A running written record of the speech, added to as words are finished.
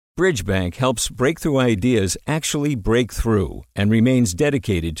Bridgebank helps breakthrough ideas actually break through and remains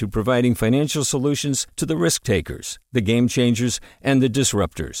dedicated to providing financial solutions to the risk takers, the game changers, and the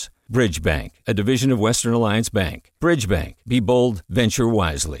disruptors. Bridgebank, a division of Western Alliance Bank. Bridgebank. Be bold, venture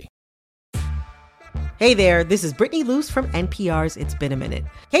wisely. Hey there, this is Brittany Luce from NPR's It's Been a Minute.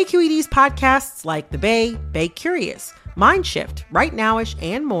 KQED's podcasts like The Bay, Bay Curious, Mind Shift, Right Nowish,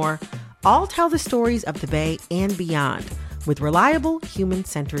 and more all tell the stories of the Bay and beyond with reliable,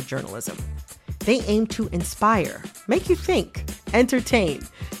 human-centered journalism. They aim to inspire, make you think, entertain,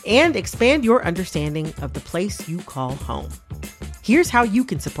 and expand your understanding of the place you call home. Here's how you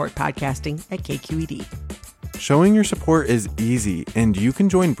can support podcasting at KQED. Showing your support is easy, and you can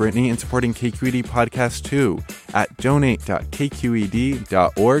join Brittany in supporting KQED Podcast too at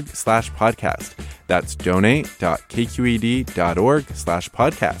donate.kqed.org/podcast. That's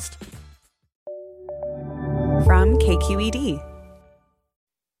donate.kqed.org/podcast. From KQED.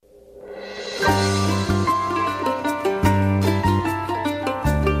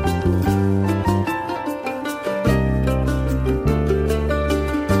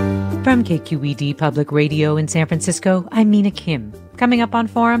 From KQED Public Radio in San Francisco, I'm Mina Kim. Coming up on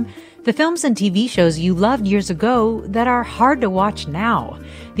Forum, the films and TV shows you loved years ago that are hard to watch now.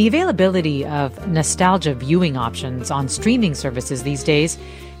 The availability of nostalgia viewing options on streaming services these days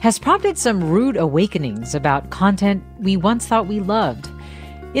has prompted some rude awakenings about content we once thought we loved.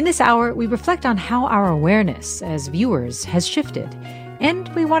 In this hour, we reflect on how our awareness as viewers has shifted. And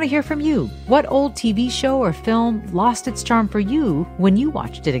we want to hear from you. What old TV show or film lost its charm for you when you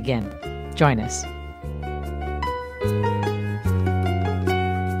watched it again? Join us.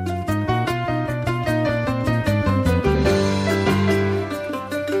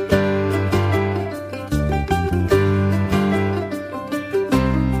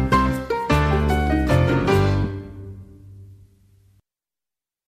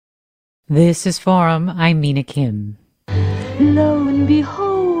 This is Forum. I'm Mina Kim. Lo and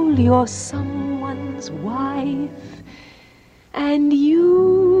behold, you're someone's wife, and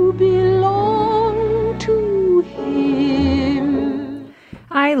you belong to him.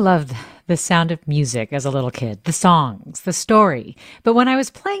 I loved the sound of music as a little kid, the songs, the story. But when I was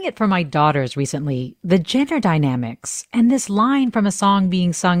playing it for my daughters recently, the gender dynamics and this line from a song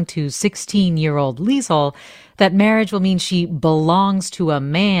being sung to 16-year-old Liesel, that marriage will mean she belongs to a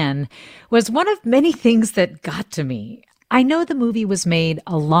man, was one of many things that got to me. I know the movie was made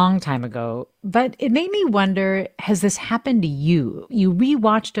a long time ago, but it made me wonder, has this happened to you? You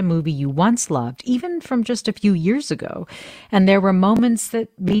rewatched a movie you once loved, even from just a few years ago, and there were moments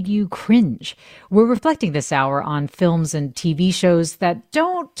that made you cringe. We're reflecting this hour on films and TV shows that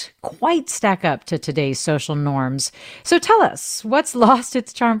don't quite stack up to today's social norms. So tell us, what's lost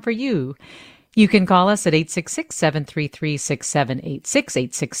its charm for you? You can call us at 866-733-6786,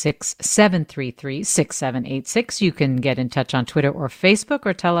 866-733-6786. You can get in touch on Twitter or Facebook,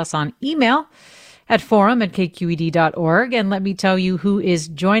 or tell us on email at forum@kqed.org. And let me tell you who is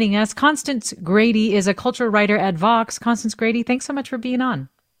joining us. Constance Grady is a culture writer at Vox. Constance Grady, thanks so much for being on.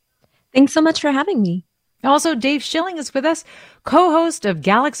 Thanks so much for having me. Also, Dave Schilling is with us, co-host of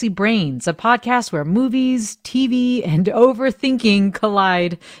Galaxy Brains, a podcast where movies, TV, and overthinking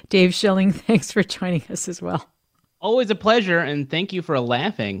collide. Dave Schilling, thanks for joining us as well. Always a pleasure, and thank you for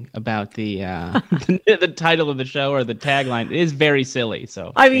laughing about the the title of the show or the tagline. It is very silly.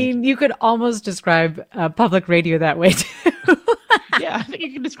 So I mean, you could almost describe public radio that way too. Yeah, I think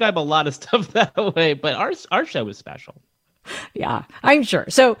you can describe a lot of stuff that way, but our show is special. Yeah, I'm sure.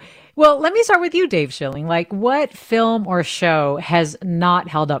 So, well, let me start with you, Dave Schilling. Like, what film or show has not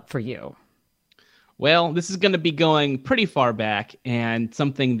held up for you? Well, this is going to be going pretty far back, and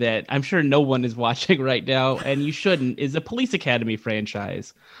something that I'm sure no one is watching right now, and you shouldn't, is a Police Academy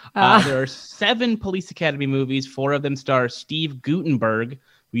franchise. There are 7 Police Academy movies. 4 of them star Steve Guttenberg,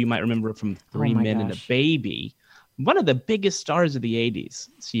 who you might remember from Three Men and a Baby. One of the biggest stars of the 80s,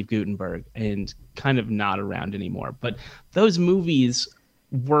 Steve Guttenberg, and kind of not around anymore. But those movies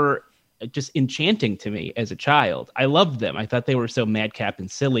were just enchanting to me as a child. I loved them. I thought they were so madcap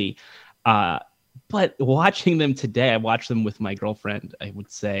and silly. But watching them today, I watched them with my girlfriend, I would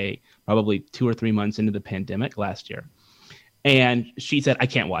say probably 2 or 3 months into the pandemic last year. And she said, I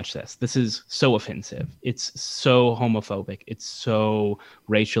can't watch this. This is so offensive. It's so homophobic. It's so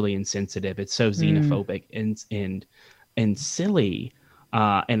racially insensitive. It's so xenophobic and silly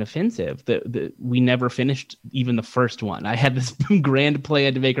and offensive that we never finished even the first one. I had this grand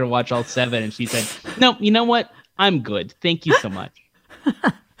plan to make her watch all 7. And she said, no, you know what? I'm good. Thank you so much.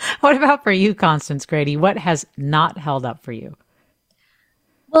 What about for you, Constance Grady? What has not held up for you?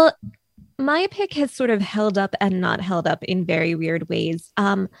 Well, My pick has sort of held up and not held up in very weird ways.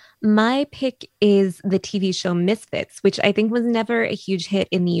 My pick is the TV show Misfits, which I think was never a huge hit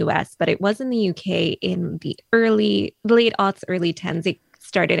in the US, but it was in the UK in the late aughts, early tens. It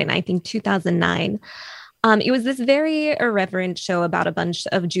started in, I think, 2009. It was this very irreverent show about a bunch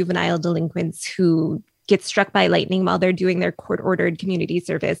of juvenile delinquents who get struck by lightning while they're doing their court-ordered community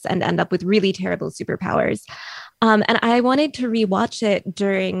service and end up with really terrible superpowers. And I wanted to rewatch it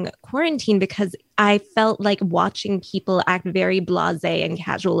during quarantine because I felt like watching people act very blasé and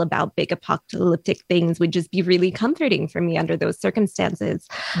casual about big apocalyptic things would just be really comforting for me under those circumstances.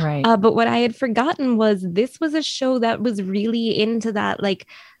 Right. But what I had forgotten was this was a show that was really into that like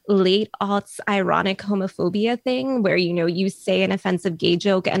late aughts ironic homophobia thing where, you know, you say an offensive gay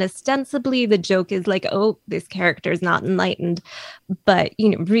joke and ostensibly the joke is like, oh, this character is not enlightened. But, you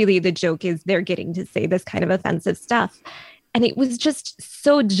know, really the joke is they're getting to say this kind of offensive stuff. And it was just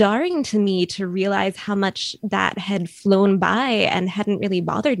so jarring to me to realize how much that had flown by and hadn't really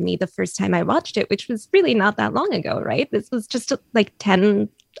bothered me the first time I watched it, which was really not that long ago, right? This was just like 10,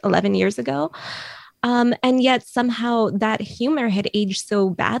 11 years ago. And yet somehow that humor had aged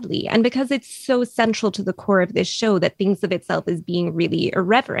so badly. And because it's so central to the core of this show that thinks of itself as being really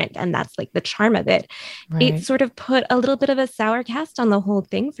irreverent, and that's like the charm of it, right. It sort of put a little bit of a sour cast on the whole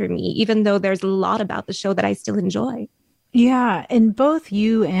thing for me, even though there's a lot about the show that I still enjoy. Yeah, and both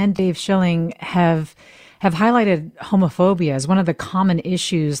you and Dave Schilling have highlighted homophobia as one of the common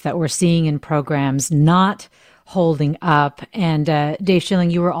issues that we're seeing in programs not holding up. And Dave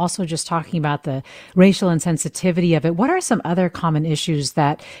Schilling, you were also just talking about the racial insensitivity of it. What are some other common issues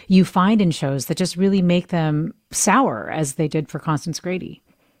that you find in shows that just really make them sour, as they did for Constance Grady?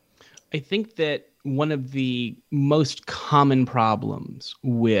 I think that one of the most common problems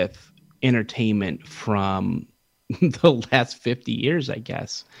with entertainment from the last 50 years, I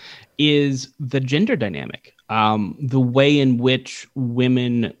guess, is the gender dynamic. The way in which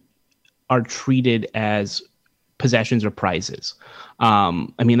women are treated as possessions or prizes.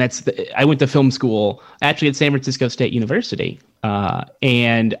 I mean, I went to film school actually at San Francisco State University.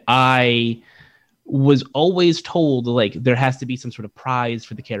 And I was always told like there has to be some sort of prize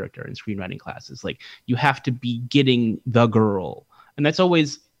for the character in screenwriting classes. Like you have to be getting the girl. And that's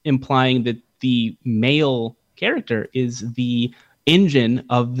always implying that the male character is the engine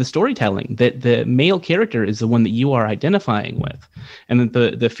of the storytelling, that the male character is the one that you are identifying with. And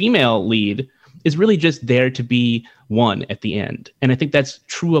that the female lead is really just there to be one at the end. And I think that's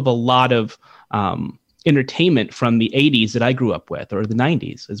true of a lot of entertainment from the 80s that I grew up with, or the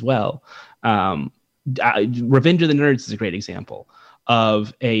 90s as well. Revenge of the Nerds is a great example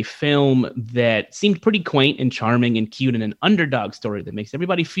of a film that seemed pretty quaint and charming and cute and an underdog story that makes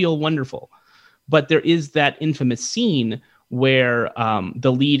everybody feel wonderful. But there is that infamous scene where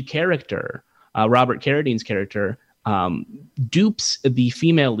the lead character, Robert Carradine's character, dupes the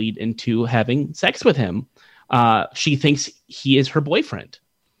female lead into having sex with him. She thinks he is her boyfriend.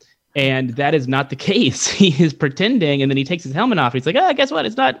 And that is not the case. He is pretending, and then he takes his helmet off. He's like, guess what?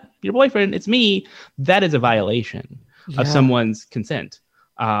 It's not your boyfriend. It's me. That is a violation of someone's consent.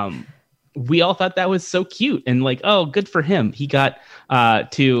 We all thought that was so cute and like, oh, good for him. He got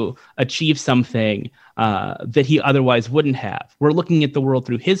to achieve something that he otherwise wouldn't have. We're looking at the world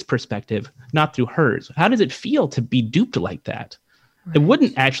through his perspective, not through hers. How does it feel to be duped like that? Right. It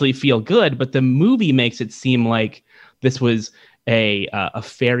wouldn't actually feel good, but the movie makes it seem like this was a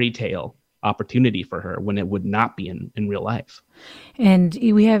fairy tale opportunity for her when it would not be in real life. And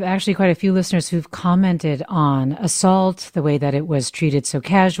we have actually quite a few listeners who've commented on Assault, the way that it was treated so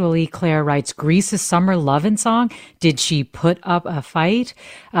casually. Claire writes, Grease's Summer Lovin' Song. Did she put up a fight?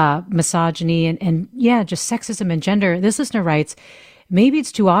 Misogyny and just sexism and gender. This listener writes, maybe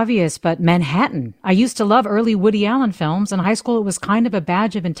it's too obvious, but Manhattan. I used to love early Woody Allen films. In high school, it was kind of a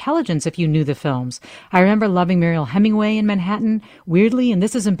badge of intelligence if you knew the films. I remember loving Muriel Hemingway in Manhattan. Weirdly, and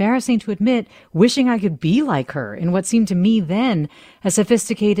this is embarrassing to admit, wishing I could be like her in what seemed to me then a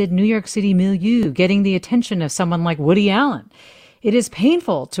sophisticated New York City milieu, getting the attention of someone like Woody Allen. It is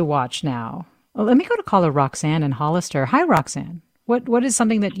painful to watch now. Well, let me go to caller Roxanne in Hollister. Hi, Roxanne. What is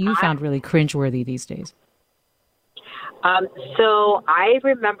something that you found really cringeworthy these days? So I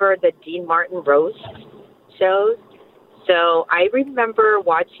remember the Dean Martin roast shows. So I remember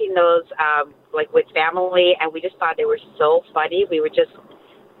watching those like with family, and we just thought they were so funny. We would just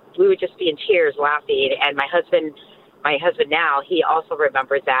be in tears laughing. And my husband now, he also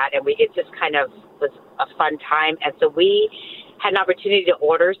remembers that, and it just kind of was a fun time. And so we had an opportunity to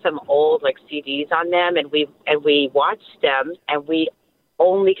order some old like CDs on them, and we watched them, and we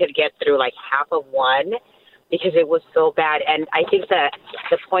only could get through like half of one. because it was so bad. And I think that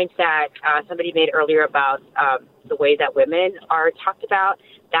the points that somebody made earlier about the way that women are talked about,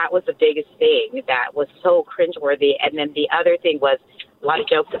 that was the biggest thing that was so cringeworthy. And then the other thing was a lot of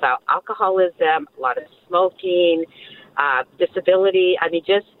jokes about alcoholism, a lot of smoking, disability. I mean,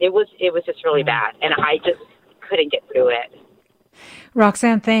 it was just really bad. And I just couldn't get through it.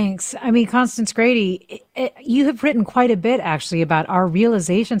 Roxanne, thanks. I mean, Constance Grady, you have written quite a bit, actually, about our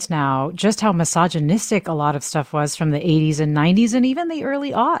realizations now, just how misogynistic a lot of stuff was from the 80s and 90s and even the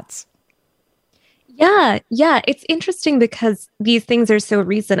early aughts. Yeah. It's interesting because these things are so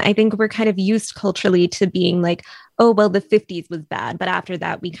recent. I think we're kind of used culturally to being like, oh, well, the 50s was bad, but after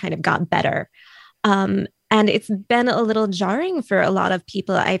that, we kind of got better. And it's been a little jarring for a lot of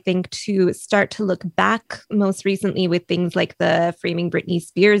people, I think, to start to look back most recently with things like the Framing Britney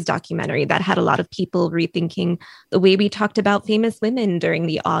Spears documentary that had a lot of people rethinking the way we talked about famous women during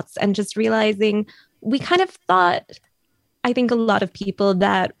the aughts and just realizing we kind of thought, I think a lot of people,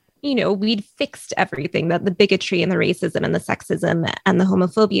 that we'd fixed everything, that the bigotry and the racism and the sexism and the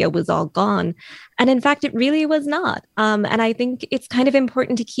homophobia was all gone. And in fact, it really was not. And I think it's kind of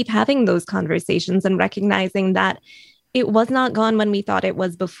important to keep having those conversations and recognizing that it was not gone when we thought it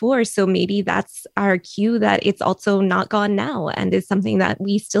was before. So maybe that's our cue that it's also not gone now and is something that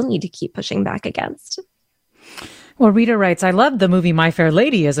we still need to keep pushing back against. Well, Rita writes, I loved the movie My Fair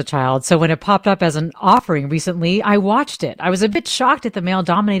Lady as a child, so when it popped up as an offering recently, I watched it. I was a bit shocked at the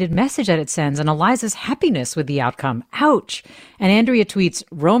male-dominated message that it sends and Eliza's happiness with the outcome. Ouch. And Andrea tweets,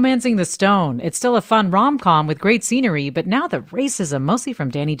 Romancing the Stone. It's still a fun rom-com with great scenery, but now the racism, mostly from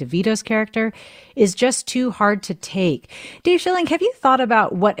Danny DeVito's character, is just too hard to take. Dave Schilling, have you thought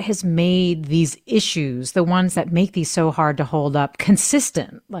about what has made these issues, the ones that make these so hard to hold up,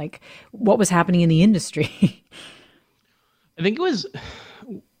 consistent? Like what was happening in the industry? I think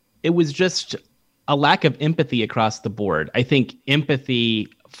it was just a lack of empathy across the board. I think empathy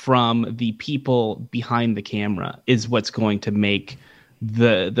from the people behind the camera is what's going to make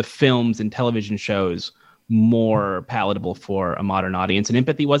the films and television shows more palatable for a modern audience. And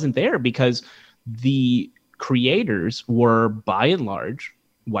empathy wasn't there because the creators were, by and large,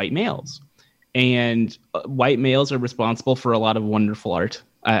 white males. And white males are responsible for a lot of wonderful art.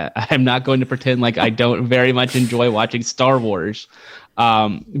 I'm not going to pretend like I don't very much enjoy watching Star Wars,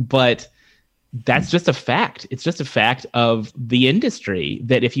 but that's just a fact. It's just a fact of the industry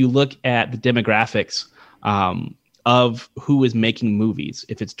that if you look at the demographics of who is making movies,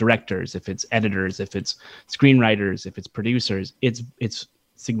 if it's directors, if it's editors, if it's screenwriters, if it's producers, it's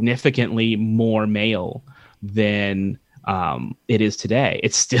significantly more male than it is today.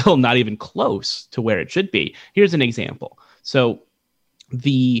 It's still not even close to where it should be. Here's an example. So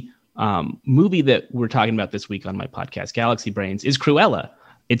the movie that we're talking about this week on my podcast, Galaxy Brains, is Cruella.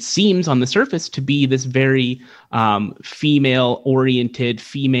 It seems on the surface to be this very female-oriented,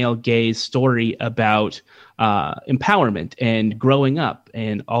 female-gaze story about empowerment and growing up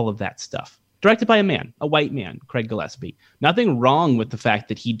and all of that stuff. Directed by a man, a white man, Craig Gillespie. Nothing wrong with the fact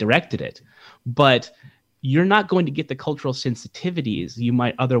that he directed it, but you're not going to get the cultural sensitivities you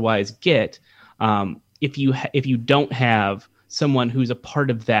might otherwise get if you don't have someone who's a part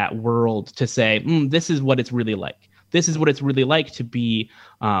of that world to say, this is what it's really like. This is what it's really like to be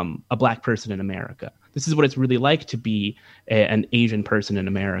a Black person in America. This is what it's really like to be an Asian person in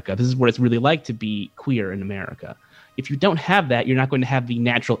America. This is what it's really like to be queer in America. If you don't have that, you're not going to have the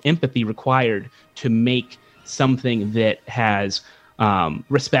natural empathy required to make something that has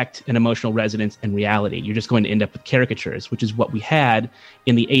respect and emotional resonance and reality. You're just going to end up with caricatures, which is what we had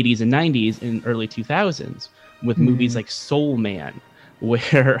in the 80s and 90s and early 2000s. With movies like Soul Man,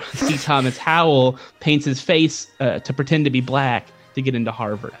 where C. Thomas Howell paints his face to pretend to be black to get into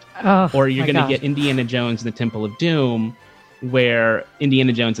Harvard. Or you're going to get Indiana Jones and the Temple of Doom, where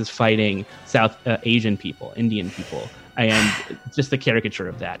Indiana Jones is fighting South Asian people, Indian people. And just the caricature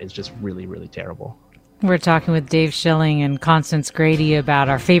of that is just really, really terrible. We're talking with Dave Schilling and Constance Grady about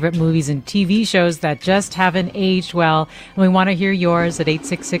our favorite movies and TV shows that just haven't aged well. And we want to hear yours at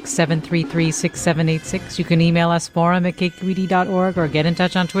 866-733-6786. You can email us forum@kqed.org or get in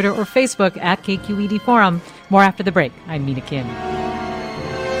touch on Twitter or Facebook at KQED Forum. More after the break. I'm Mina Kim.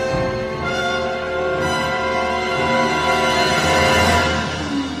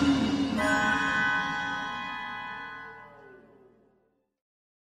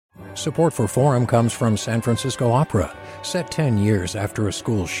 Support for Forum comes from San Francisco Opera. Set 10 years after a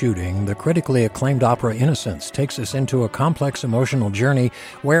school shooting, the critically acclaimed opera Innocence takes us into a complex emotional journey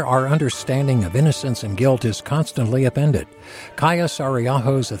where our understanding of innocence and guilt is constantly upended. Kaya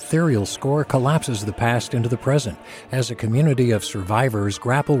Sariaho's ethereal score collapses the past into the present as a community of survivors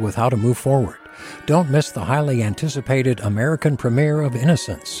grapple with how to move forward. Don't miss the highly anticipated American premiere of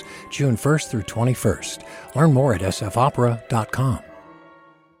Innocence, June 1st through 21st. Learn more at sfopera.com.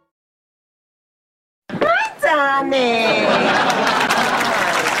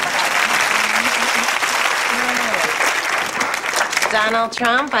 Donald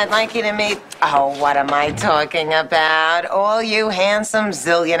Trump, I'd like you to meet... Oh, what am I talking about? All you handsome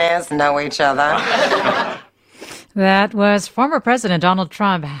zillionaires know each other. That was former President Donald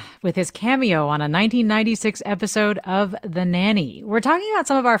Trump with his cameo on a 1996 episode of The Nanny. We're talking about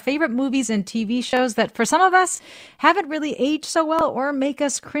some of our favorite movies and TV shows that for some of us haven't really aged so well or make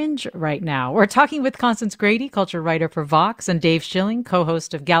us cringe right now. We're talking with Constance Grady, culture writer for Vox, and Dave Schilling,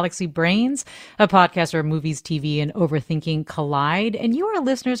 co-host of Galaxy Brains, a podcast where movies, TV, and overthinking collide. And you, our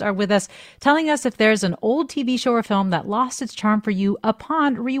listeners, are with us telling us if there's an old TV show or film that lost its charm for you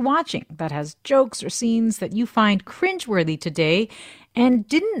upon rewatching, that has jokes or scenes that you find cringeworthy today and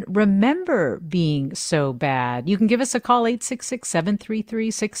didn't remember being so bad. You can give us a call,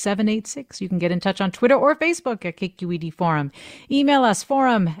 866-733-6786. You can get in touch on Twitter or Facebook at KQED Forum. Email us,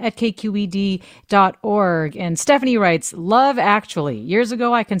 forum@kqed.org. And Stephanie writes, Love Actually. Years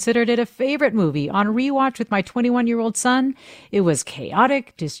ago, I considered it a favorite movie. On rewatch with my 21-year-old son, it was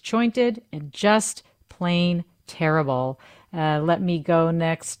chaotic, disjointed, and just plain terrible. Let me go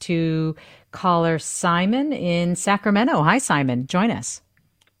next to caller Simon in Sacramento. Hi, Simon. Join us.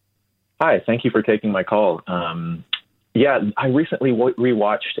 Hi. Thank you for taking my call. I recently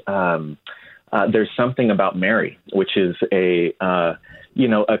rewatched There's Something About Mary, which is a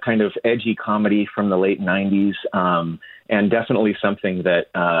kind of edgy comedy from the late 90s, and definitely something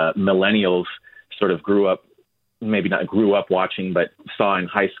that millennials sort of maybe not grew up watching, but saw in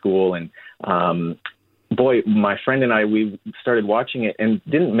high school. And boy, my friend and I, we started watching it and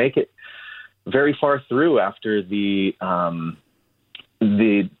didn't make it very far through after the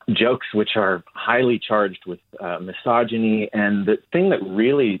jokes, which are highly charged with misogyny. And the thing that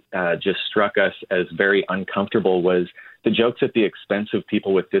really just struck us as very uncomfortable was the jokes at the expense of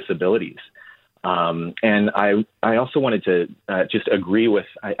people with disabilities. And I also wanted to just agree with,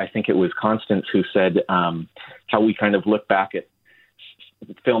 I think it was Constance who said how we kind of look back at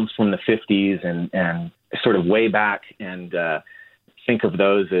films from the 50s and sort of way back and think of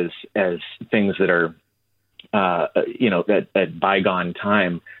those as things that are, at bygone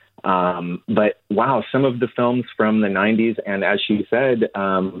time. But wow, some of the films from the 90s and, as she said,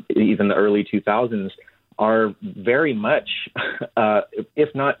 even the early 2000s are very much,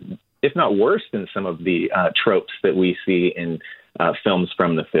 if not worse than some of the tropes that we see in films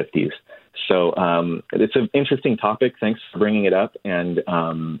from the 50s. So it's an interesting topic. Thanks for bringing it up, and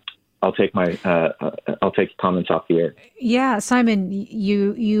I'll take comments off the air. Yeah, Simon,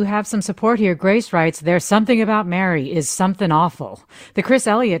 you have some support here. Grace writes, There's Something About Mary is something awful. The Chris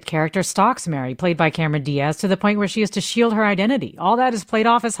Elliott character stalks Mary, played by Cameron Diaz, to the point where she has to shield her identity. All that is played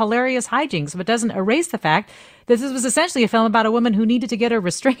off as hilarious hijinks, but doesn't erase the fact that this was essentially a film about a woman who needed to get a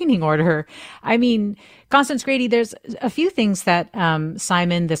restraining order. I mean, Constance Grady, there's a few things that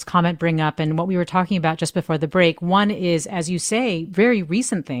Simon, this comment, bring up, and what we were talking about just before the break. One is, as you say, very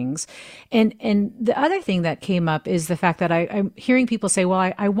recent things. And the other thing that came up is the fact that I'm hearing people say,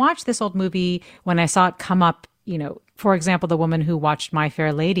 well, I watched this old movie when I saw it come up, for example, the woman who watched My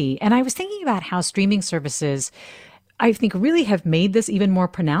Fair Lady. And I was thinking about how streaming services, I think, really have made this even more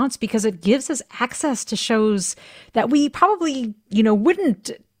pronounced because it gives us access to shows that we probably,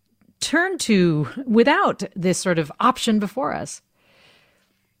 wouldn't turn to without this sort of option before us.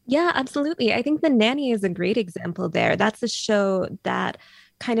 Yeah, absolutely. I think The Nanny is a great example there. That's a show that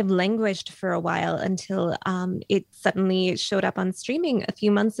kind of languished for a while until it suddenly showed up on streaming a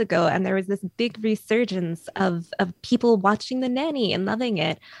few months ago. And there was this big resurgence of people watching The Nanny and loving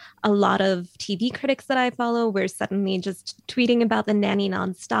it. A lot of TV critics that I follow were suddenly just tweeting about The Nanny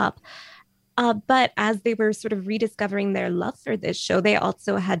nonstop. But as they were sort of rediscovering their love for this show, they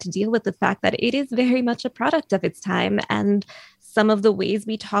also had to deal with the fact that it is very much a product of its time. And some of the ways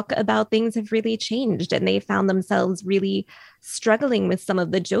we talk about things have really changed, and they found themselves really struggling with some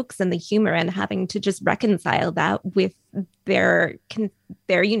of the jokes and the humor and having to just reconcile that with their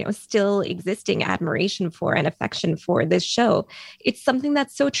still existing admiration for and affection for this show. It's something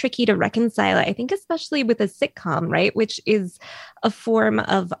that's so tricky to reconcile, I think, especially with a sitcom, right? Which is a form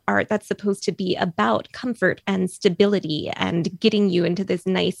of art that's supposed to be about comfort and stability and getting you into this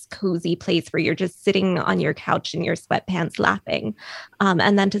nice, cozy place where you're just sitting on your couch in your sweatpants laughing.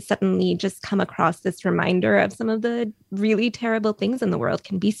 And then to suddenly just come across this reminder of some of the really terrible things in the world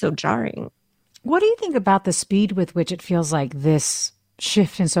can be so jarring. What do you think about the speed with which it feels like this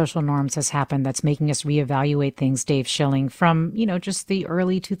shift in social norms has happened that's making us reevaluate things, Dave Schilling, from, just the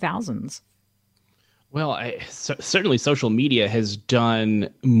early 2000s? Well, certainly social media has done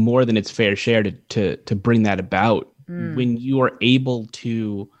more than its fair share to bring that about. When you are able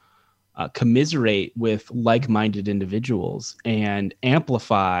to commiserate with like-minded individuals and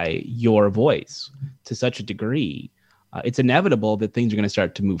amplify your voice to such a degree, it's inevitable that things are going to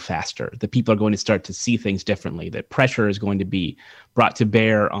start to move faster, that people are going to start to see things differently, that pressure is going to be brought to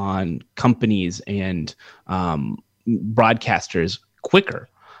bear on companies and broadcasters quicker.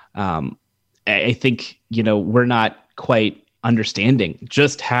 I think, we're not quite understanding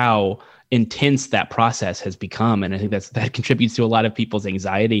just how intense that process has become. And I think that contributes to a lot of people's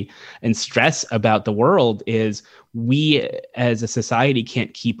anxiety and stress about the world is we as a society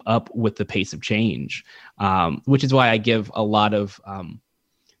can't keep up with the pace of change, which is why I give a lot of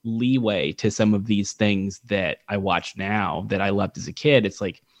leeway to some of these things that I watch now that I loved as a kid. It's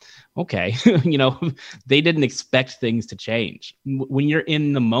like, okay, they didn't expect things to change. When you're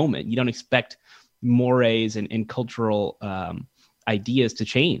in the moment, you don't expect mores and cultural ideas to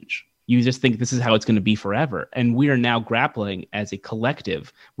change. You just think this is how it's going to be forever. And we are now grappling as a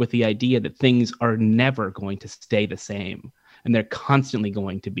collective with the idea that things are never going to stay the same. And they're constantly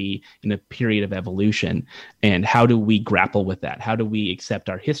going to be in a period of evolution. And how do we grapple with that? How do we accept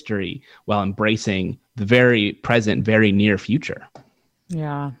our history while embracing the very present, very near future?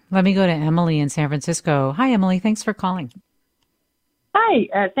 Yeah. Let me go to Emily in San Francisco. Hi, Emily. Thanks for calling.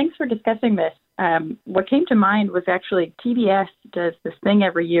 Hi. Thanks for discussing this. What came to mind was actually TBS does this thing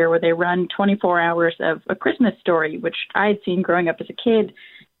every year where they run 24 hours of A Christmas Story, which I had seen growing up as a kid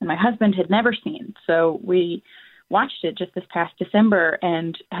and my husband had never seen. So we watched it just this past December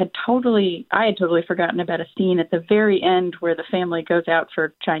and I had totally forgotten about a scene at the very end where the family goes out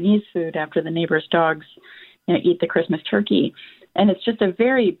for Chinese food after the neighbor's dogs, eat the Christmas turkey. And it's just a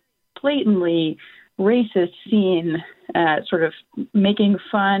very blatantly racist scene, sort of making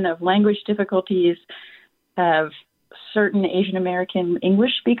fun of language difficulties of certain Asian American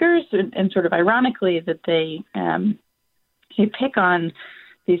English speakers, and sort of ironically that they pick on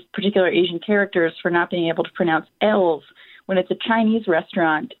these particular Asian characters for not being able to pronounce L's when it's a Chinese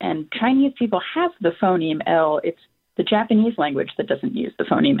restaurant, and Chinese people have the phoneme L. It's the Japanese language that doesn't use the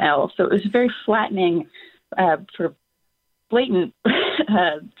phoneme L. So it was very flattening, sort of blatant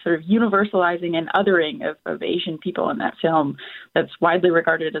sort of universalizing and othering of Asian people in that film that's widely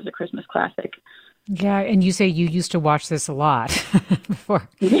regarded as a Christmas classic. Yeah, and you say you used to watch this a lot before.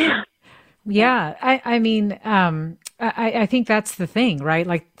 Yeah. Yeah, I mean, I think that's the thing, right?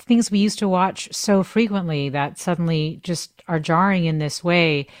 Like things we used to watch so frequently that suddenly just are jarring in this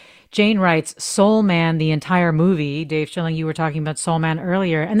way. Jane writes, Soul Man, the entire movie. Dave Schilling, you were talking about Soul Man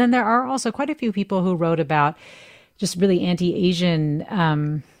earlier. And then there are also quite a few people who wrote about just really anti-Asian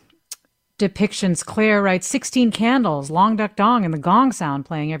depictions. Claire writes, 16 Candles, Long Duck Dong, and the gong sound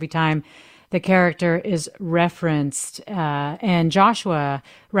playing every time the character is referenced. And Joshua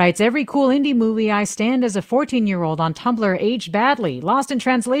writes, every cool indie movie I stand as a 14-year-old on Tumblr aged badly. Lost in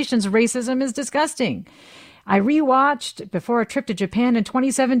Translation's racism is disgusting. I rewatched Before a Trip to Japan in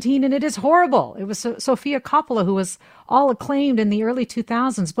 2017, and it is horrible. It was Sofia Coppola, who was all acclaimed in the early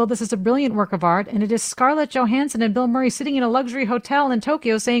 2000s. Bill, this is a brilliant work of art, and it is Scarlett Johansson and Bill Murray sitting in a luxury hotel in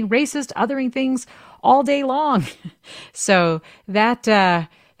Tokyo saying racist, othering things all day long. So that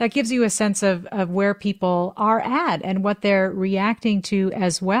gives you a sense of where people are at and what they're reacting to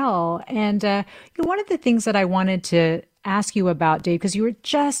as well. And one of the things that I wanted to ask you about, Dave, because you were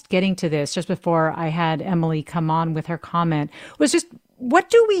just getting to this just before I had Emily come on with her comment, was just what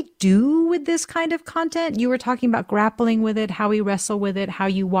do we do with this kind of content? You were talking about grappling with it, how we wrestle with it, how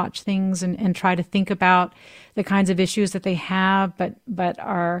you watch things and try to think about the kinds of issues that they have, but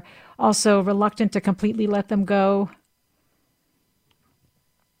are also reluctant to completely let them go.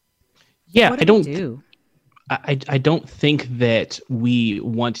 Yeah, I don't think that we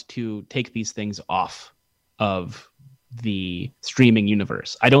want to take these things off of the streaming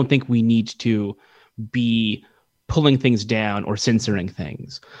universe. I don't think we need to be pulling things down or censoring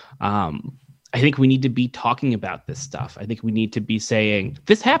things. I think we need to be talking about this stuff. I think we need to be saying,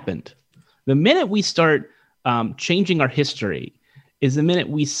 this happened. The minute we start changing our history is the minute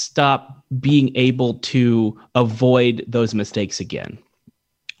we stop being able to avoid those mistakes again.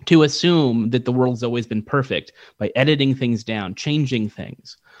 To assume that the world's always been perfect by editing things down, changing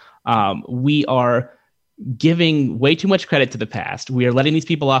things. We are giving way too much credit to the past. We are letting these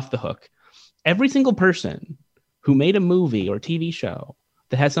people off the hook. Every single person who made a movie or TV show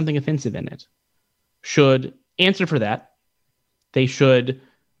that has something offensive in it should answer for that. They should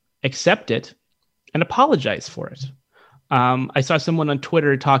accept it and apologize for it. I saw someone on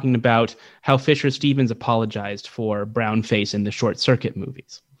Twitter talking about how Fisher Stevens apologized for brownface in the Short Circuit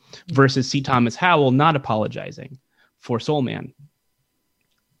movies. versus C. Thomas Howell not apologizing for Soul Man.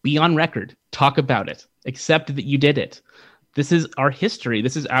 Be on record. Talk about it. Accept that you did it. This is our history.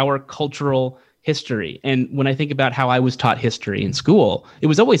 This is our cultural history. And when I think about how I was taught history in school, it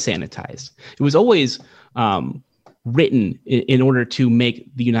was always sanitized. It was always written in order to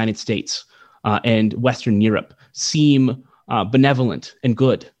make the United States and Western Europe seem benevolent and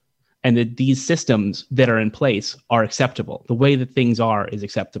good, and that these systems that are in place are acceptable. The way that things are is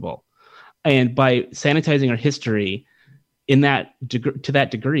acceptable. And by sanitizing our history to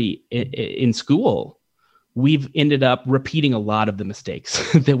that degree in school, we've ended up repeating a lot of the mistakes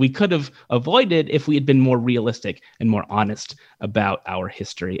that we could have avoided if we had been more realistic and more honest about our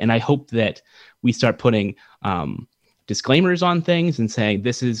history. And I hope that we start putting disclaimers on things and saying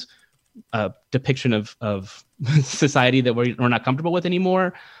this is a depiction of society that we're not comfortable with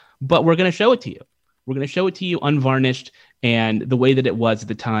anymore, but we're going to show it to you. We're going to show it to you unvarnished and the way that it was at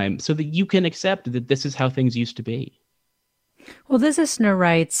the time so that you can accept that this is how things used to be. Well, this listener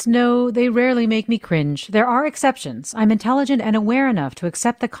writes, no, they rarely make me cringe. There are exceptions. I'm intelligent and aware enough to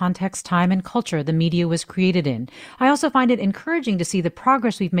accept the context, time, and culture the media was created in. I also find it encouraging to see the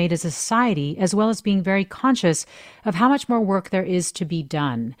progress we've made as a society, as well as being very conscious of how much more work there is to be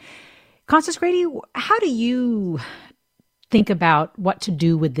done. Constance Grady, how do you think about what to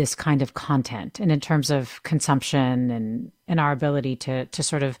do with this kind of content and in terms of consumption and our ability to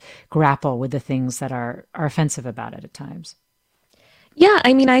sort of grapple with the things that are offensive about it at times? Yeah,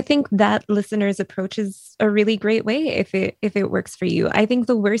 I mean, I think that listener's approach is a really great way if it works for you. I think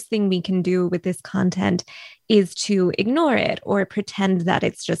the worst thing we can do with this content is to ignore it or pretend that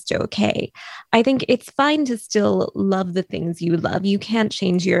it's just okay. I think it's fine to still love the things you love. You can't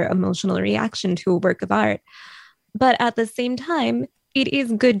change your emotional reaction to a work of art. But at the same time, it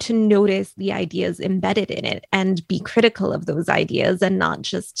is good to notice the ideas embedded in it and be critical of those ideas and not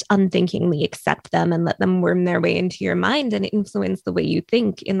just unthinkingly accept them and let them worm their way into your mind and influence the way you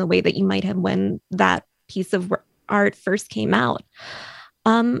think in the way that you might have when that piece of art first came out.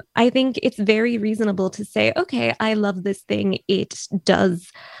 I think it's very reasonable to say, okay, I love this thing. It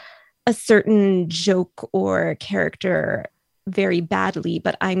does a certain joke or character very badly,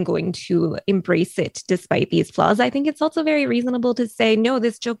 but I'm going to embrace it despite these flaws. I think it's also very reasonable to say, no,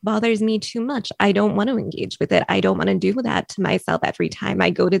 this joke bothers me too much. I don't want to engage with it. I don't want to do that to myself every time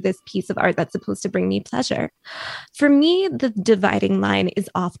I go to this piece of art that's supposed to bring me pleasure. For me, the dividing line is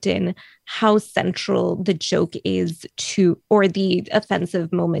often how central the joke is to, or the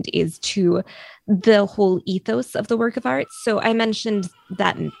offensive moment is to the whole ethos of the work of art. So I mentioned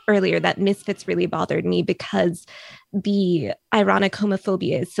that earlier, that Misfits really bothered me because the ironic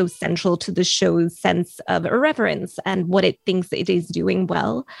homophobia is so central to the show's sense of irreverence and what it thinks it is doing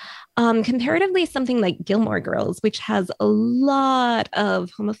well. Comparatively, something like Gilmore Girls, which has a lot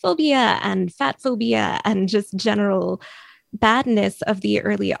of homophobia and fat phobia and just general badness of the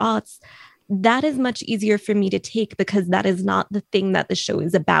early aughts, that is much easier for me to take because that is not the thing that the show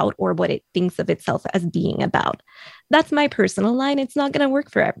is about or what it thinks of itself as being about. That's my personal line. It's not going to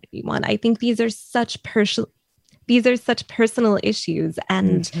work for everyone. I think these are such personal issues,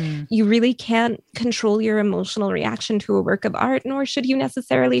 and you really can't control your emotional reaction to a work of art, nor should you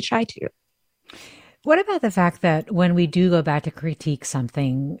necessarily try to. What about the fact that when we do go back to critique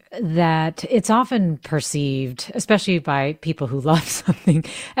something, that it's often perceived, especially by people who love something,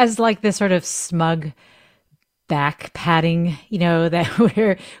 as like this sort of smug back patting,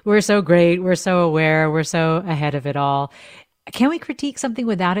 that we're so great, we're so aware, we're so ahead of it all. Can we critique something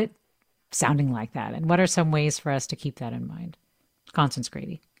without it sounding like that? And what are some ways for us to keep that in mind? Constance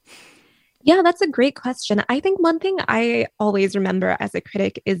Grady. Yeah, that's a great question. I think one thing I always remember as a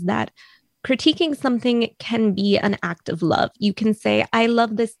critic is that critiquing something can be an act of love. You can say, I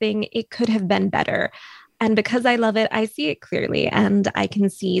love this thing. It could have been better. And because I love it, I see it clearly and I can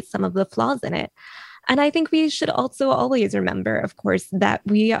see some of the flaws in it. And I think we should also always remember, of course, that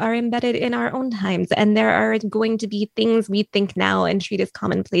we are embedded in our own times. And there are going to be things we think now and treat as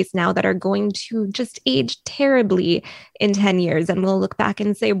commonplace now that are going to just age terribly in 10 years. And we'll look back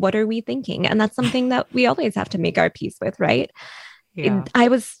and say, what are we thinking? And that's something that we always have to make our peace with, right? Yeah. I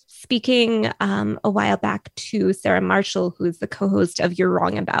was speaking a while back to Sarah Marshall, who is the co-host of You're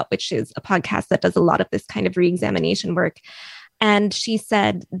Wrong About, which is a podcast that does a lot of this kind of reexamination work. And she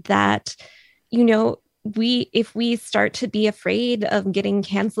said that, if we start to be afraid of getting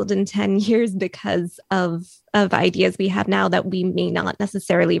canceled in 10 years because of ideas we have now that we may not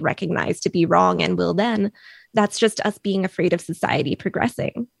necessarily recognize to be wrong and will then, that's just us being afraid of society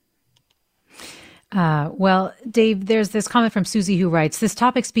progressing. Well, Dave, there's this comment from Susie who writes, this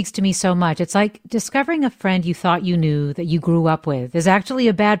topic speaks to me so much. It's like discovering a friend you thought you knew that you grew up with is actually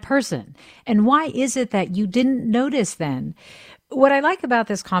a bad person. And why is it that you didn't notice then? What I like about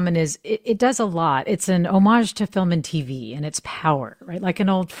this comment is it does a lot. It's an homage to film and TV and its power, right? Like an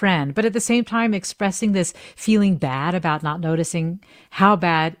old friend, but at the same time expressing this feeling bad about not noticing how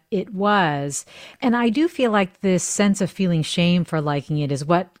bad it was. And I do feel like this sense of feeling shame for liking it is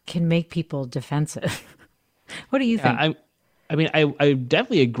what can make people defensive. What do you think? I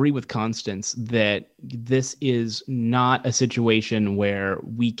definitely agree with Constance that this is not a situation where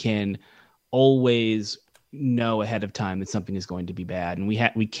we can always know ahead of time that something is going to be bad, and we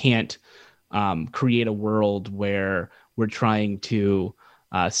can't create a world where we're trying to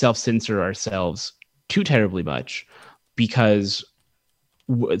self-censor ourselves too terribly much, because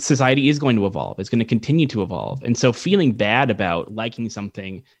society is going to evolve. It's going to continue to evolve, and so feeling bad about liking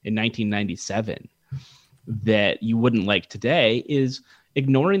something in 1997 that you wouldn't like today is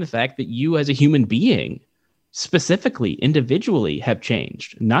ignoring the fact that you as a human being, specifically, individually, have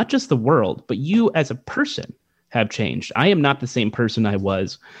changed. Not just the world, but you as a person have changed. I am not the same person I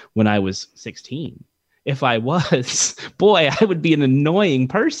was when I was 16. If I was, boy, I would be an annoying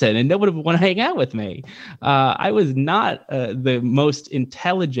person and nobody would want to hang out with me. I was not the most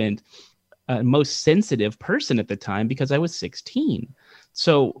intelligent, most sensitive person at the time because I was 16.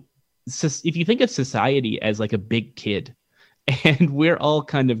 So if you think of society as like a big kid and we're all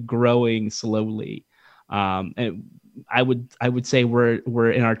kind of growing slowly, and I would say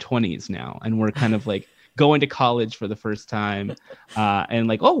we're in our 20s now, and we're kind of like going to college for the first time, and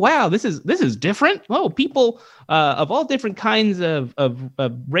like, oh wow, this is different. Oh, people of all different kinds of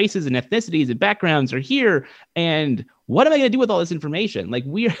races and ethnicities and backgrounds are here, and what am I going to do with all this information? Like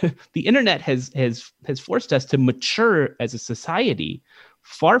the internet has forced us to mature as a society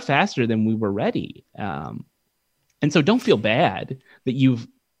far faster than we were ready, and so don't feel bad that you've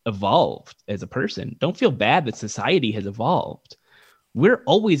evolved as a person. Don't feel bad that society has evolved. We're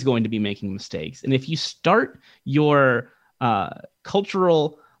always going to be making mistakes. And if you start your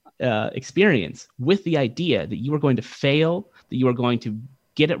cultural experience with the idea that you are going to fail, that you are going to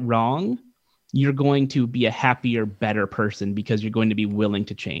get it wrong, you're going to be a happier, better person because you're going to be willing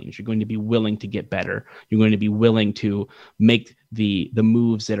to change. You're going to be willing to get better. You're going to be willing to make the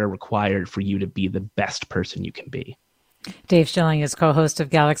moves that are required for you to be the best person you can be. Dave Schilling is co-host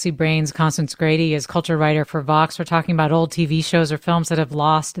of Galaxy Brains. Constance Grady is culture writer for Vox. We're talking about old TV shows or films that have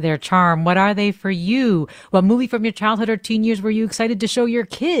lost their charm. What are they for you? What movie from your childhood or teen years were you excited to show your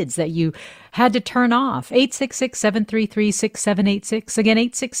kids that you had to turn off? 866-733-6786. Again,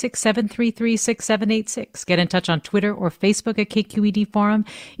 866-733-6786. Get in touch on Twitter or Facebook at KQED Forum.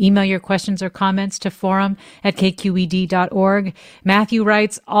 Email your questions or comments to forum@kqed.org. Matthew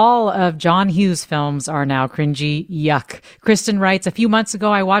writes, all of John Hughes' films are now cringy. Yuck. Kristen writes, a few months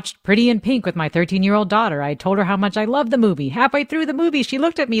ago, I watched Pretty in Pink with my 13-year-old daughter. I told her how much I loved the movie. Halfway through the movie, she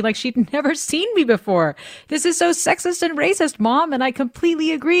looked at me like she'd never seen me before. This is so sexist and racist, Mom, and I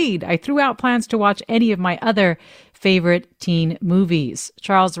completely agreed. I threw out plans to watch any of my other favorite teen movies.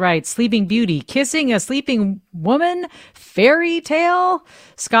 Charles writes, Sleeping Beauty, Kissing a Sleeping Woman, Fairy Tale.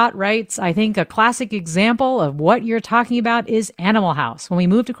 Scott writes, I think a classic example of what you're talking about is Animal House. When we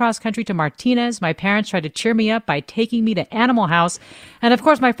moved across country to Martinez, my parents tried to cheer me up by taking me to Animal House. And of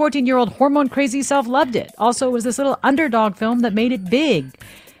course, my 14-year-old hormone crazy self loved it. Also, it was this little underdog film that made it big.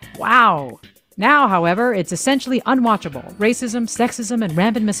 Wow. Now, however, it's essentially unwatchable. Racism, sexism, and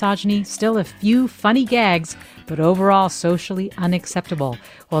rampant misogyny, still a few funny gags, but overall socially unacceptable.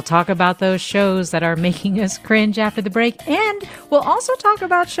 We'll talk about those shows that are making us cringe after the break, and we'll also talk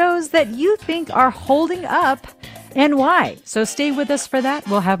about shows that you think are holding up and why. So stay with us for that.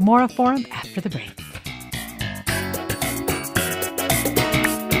 We'll have more of Forum after the break.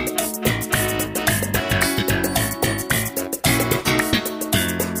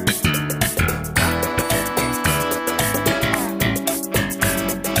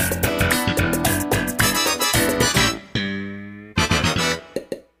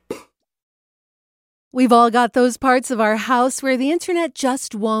 We've all got those parts of our house where the internet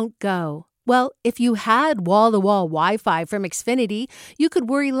just won't go. Well, if you had wall-to-wall Wi-Fi from Xfinity, you could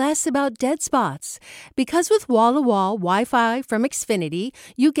worry less about dead spots. Because with wall-to-wall Wi-Fi from Xfinity,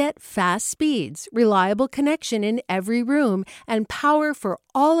 you get fast speeds, reliable connection in every room, and power for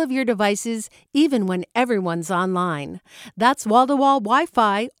all of your devices, even when everyone's online. That's wall-to-wall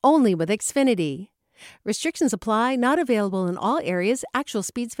Wi-Fi only with Xfinity. Restrictions apply, not available in all areas. Actual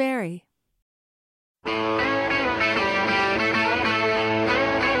speeds vary.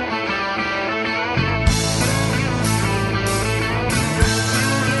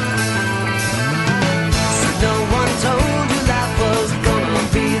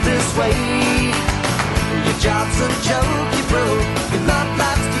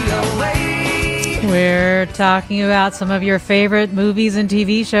 We're talking about some of your favorite movies and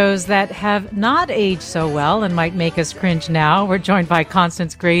TV shows that have not aged so well and might make us cringe now. We're joined by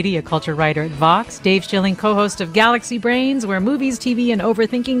Constance Grady, a culture writer at Vox, Dave Schilling, co-host of Galaxy Brains, where movies, TV, and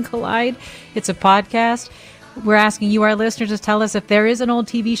overthinking collide. It's a podcast. We're asking you, our listeners, to tell us if there is an old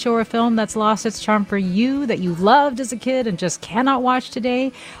TV show or film that's lost its charm for you, that you loved as a kid and just cannot watch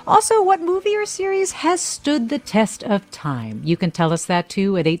today. Also, what movie or series has stood the test of time? You can tell us that,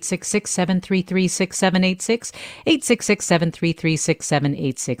 too, at 866-733-6786,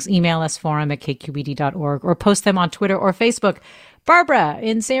 866-733-6786. Email us, forum@kqed.org, or post them on Twitter or Facebook. Barbara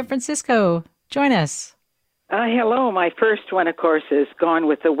in San Francisco, join us. Hello. My first one, of course, is Gone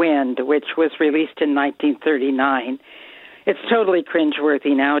with the Wind, which was released in 1939. It's totally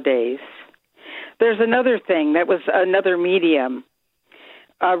cringeworthy nowadays. There's another thing that was another medium.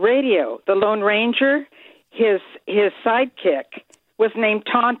 Radio. The Lone Ranger, his sidekick was named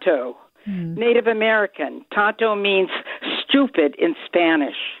Tonto, Native American. Tonto means stupid in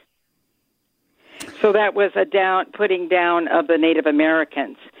Spanish. So that was a putting down of the Native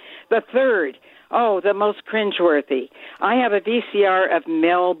Americans. The third, the most cringeworthy. I have a VCR of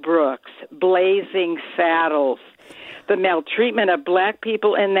Mel Brooks, Blazing Saddles. The maltreatment of black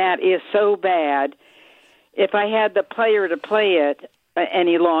people in that is so bad. If I had the player to play it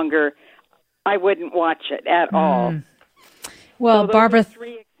any longer, I wouldn't watch it at all. Well, so those Barbara, are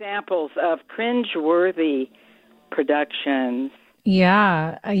three examples of cringeworthy productions.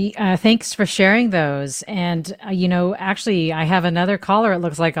 Yeah, thanks for sharing those. And actually, I have another caller, it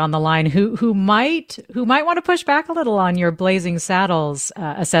looks like, on the line who might want to push back a little on your Blazing Saddles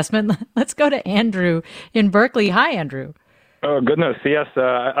assessment. Let's go to Andrew in Berkeley. Hi, Andrew. Oh, goodness. Yes.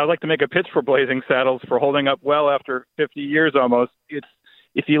 I'd like to make a pitch for Blazing Saddles for holding up well after 50 years almost.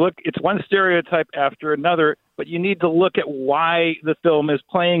 If you look, it's one stereotype after another, but you need to look at why the film is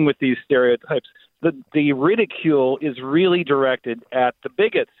playing with these stereotypes. The ridicule is really directed at the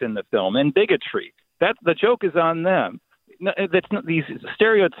bigots in the film and bigotry. The joke is on them. These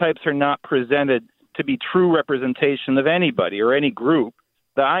stereotypes are not presented to be true representation of anybody or any group.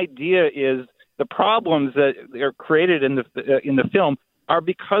 The idea is the problems that are created in the film are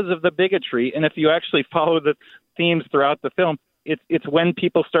because of the bigotry. And if you actually follow the themes throughout the film, it's when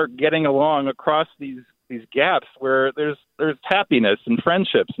people start getting along across these gaps where there's happiness and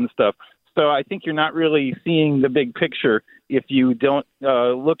friendships and stuff. So I think you're not really seeing the big picture if you don't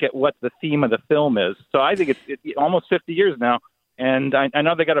look at what the theme of the film is. So I think it's almost 50 years now, and I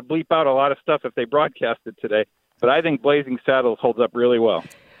know they got to bleep out a lot of stuff if they broadcast it today, but I think Blazing Saddles holds up really well.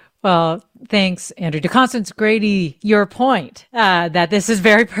 Well, thanks, Andrew. To Constance Grady, your point that this is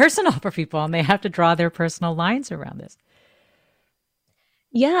very personal for people and they have to draw their personal lines around this.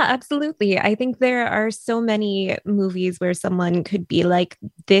 Yeah, absolutely. I think there are so many movies where someone could be like,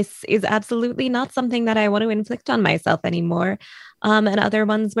 this is absolutely not something that I want to inflict on myself anymore. And other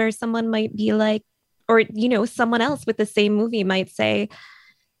ones where someone might be like, or, someone else with the same movie might say,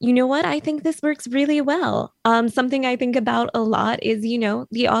 you know what? I think this works really well. Something I think about a lot is,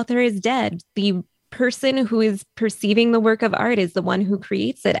 the author is dead. The person who is perceiving the work of art is the one who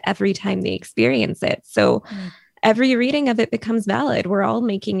creates it every time they experience it. So every reading of it becomes valid. We're all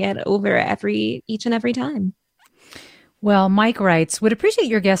making it over each and every time. Well, Mike writes, would appreciate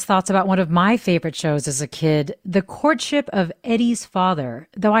your guest thoughts about one of my favorite shows as a kid, The Courtship of Eddie's Father.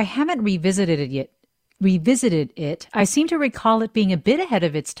 Though I haven't revisited it, I seem to recall it being a bit ahead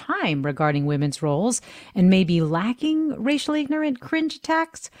of its time regarding women's roles and maybe lacking racially ignorant cringe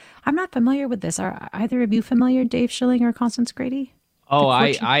attacks. I'm not familiar with this. Are either of you familiar, Dave Schilling or Constance Grady? Oh,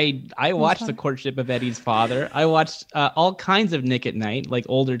 I watched The Courtship of Eddie's Father. I watched all kinds of Nick at Night, like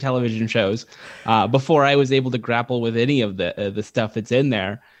older television shows, before I was able to grapple with any of the stuff that's in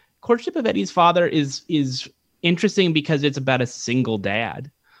there. Courtship of Eddie's Father is interesting because it's about a single dad.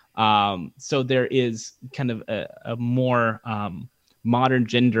 So there is kind of a more modern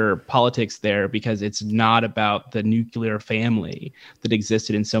gender politics there because it's not about the nuclear family that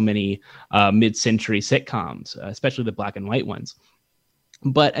existed in so many mid-century sitcoms, especially the black and white ones.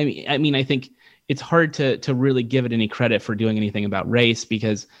 But I mean, I think it's hard to really give it any credit for doing anything about race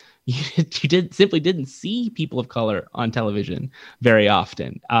because you simply didn't see people of color on television very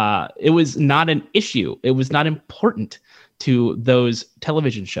often. It was not an issue. It was not important to those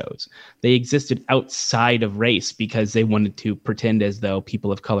television shows. They existed outside of race because they wanted to pretend as though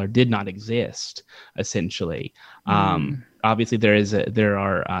people of color did not exist, essentially. Obviously, there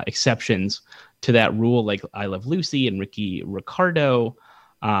are exceptions to that rule, like I Love Lucy and Ricky Ricardo.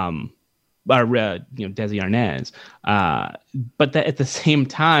 Desi Arnaz. But that at the same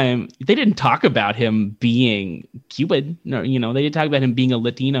time, they didn't talk about him being Cuban. No, they didn't talk about him being a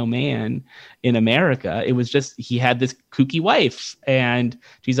Latino man in America. It was just he had this kooky wife, and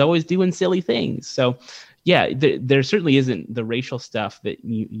she's always doing silly things. So, yeah, there certainly isn't the racial stuff that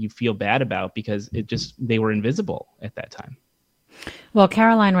you feel bad about because they were invisible at that time. Well,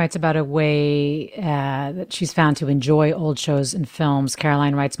 Caroline writes about a way that she's found to enjoy old shows and films.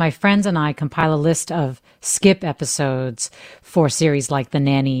 Caroline writes, my friends and I compile a list of skip episodes for series like The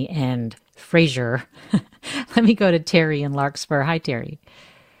Nanny and Frasier. Let me go to Terry in Larkspur. Hi, Terry.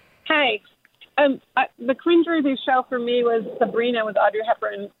 Hi. The cringeworthy show for me was Sabrina with Audrey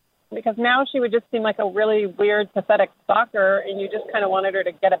Hepburn, because now she would just seem like a really weird, pathetic stalker, and you just kind of wanted her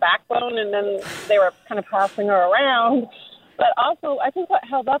to get a backbone, and then they were kind of passing her around. But also, I think what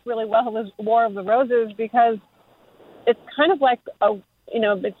held up really well was War of the Roses, because it's kind of like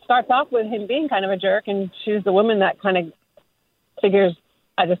it starts off with him being kind of a jerk, and she's the woman that kind of figures,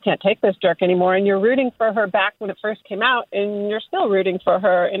 I just can't take this jerk anymore. And you're rooting for her back when it first came out, and you're still rooting for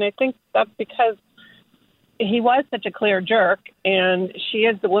her. And I think that's because he was such a clear jerk, and she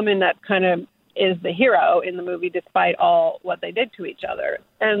is the woman that kind of is the hero in the movie despite all what they did to each other.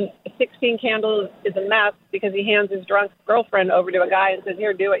 And 16 Candles is a mess because he hands his drunk girlfriend over to a guy and says,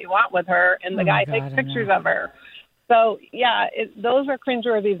 here, do what you want with her. And the guy takes pictures of her. So, yeah, those are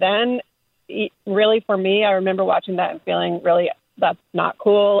cringeworthy then. Really, for me, I remember watching that and feeling really that's not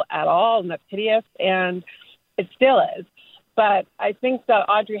cool at all and that's hideous. And it still is. But I think the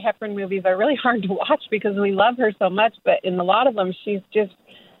Audrey Hepburn movies are really hard to watch because we love her so much. But in a lot of them, she's just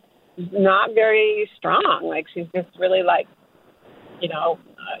not very strong. Like, she's just really like,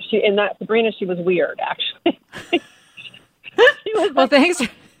 she in that Sabrina, she was weird, actually. She was well, thanks. She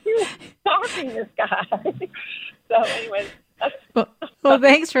was stalking this guy. So anyways. Well,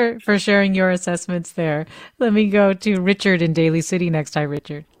 thanks for sharing your assessments there. Let me go to Richard in Daly City next. Hi,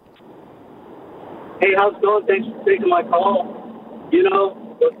 Richard. Hey, how's it going? Thanks for taking my call.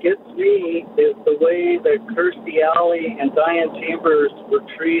 What gets me is the way that Kirstie Alley and Diane Chambers were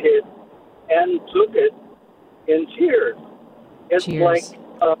treated and took it in Cheers. It's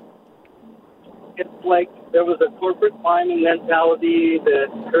like there was a corporate climbing mentality that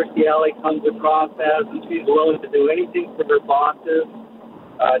Kirstie Alley comes across as, and she's willing to do anything for her bosses.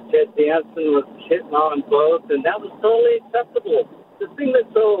 Ted Danson was hitting on them both, and that was totally acceptable. The thing that's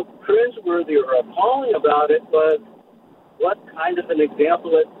so cringeworthy or appalling about it was what kind of an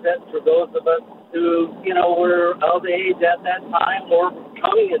example it set for those of us who, were of age at that time or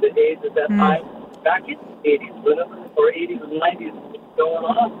coming into age at that time back in the 80s, or 80s and 90s was going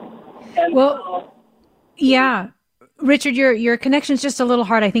on. And yeah. Richard, your connection's just a little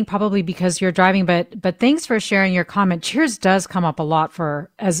hard, I think, probably because you're driving, but thanks for sharing your comment. Cheers does come up a lot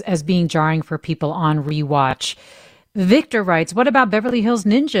as being jarring for people on rewatch. Victor writes, what about Beverly Hills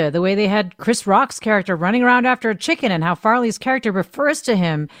Ninja? The way they had Chris Rock's character running around after a chicken and how Farley's character refers to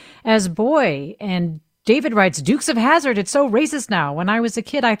him as boy. And David writes, Dukes of Hazzard, it's so racist now. When I was a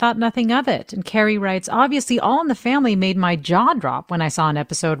kid, I thought nothing of it. And Carrie writes, obviously All in the Family made my jaw drop when I saw an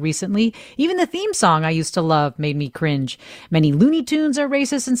episode recently. Even the theme song I used to love made me cringe. Many Looney Tunes are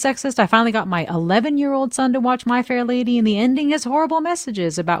racist and sexist. I finally got my 11-year-old son to watch My Fair Lady, and the ending has horrible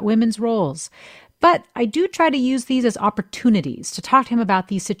messages about women's roles. But I do try to use these as opportunities to talk to him about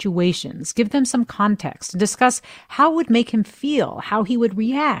these situations, give them some context, and discuss how it would make him feel, how he would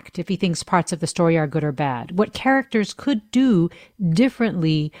react if he thinks parts of the story are good or bad, what characters could do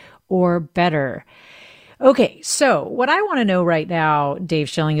differently or better. Okay, so what I want to know right now, Dave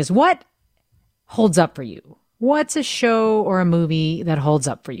Schilling, is what holds up for you? What's a show or a movie that holds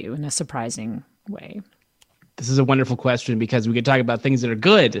up for you in a surprising way? This is a wonderful question because we could talk about things that are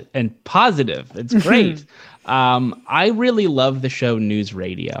good and positive. It's great. I really love the show News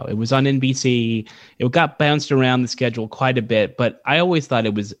Radio. It was on NBC. It got bounced around the schedule quite a bit, but I always thought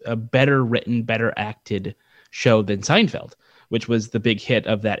it was a better written, better acted show than Seinfeld, which was the big hit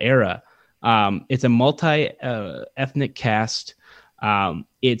of that era. It's a multi-ethnic cast.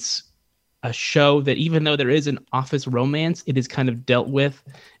 It's a show that even though there is an office romance, it is kind of dealt with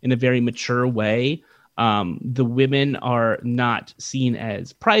in a very mature way. The women are not seen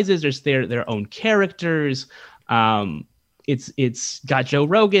as prizes; they're their own characters. It's got Joe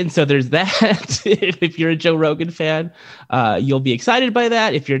Rogan, so there's that. If you're a Joe Rogan fan, you'll be excited by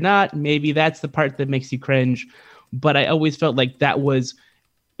that. If you're not, maybe that's the part that makes you cringe. But I always felt like that was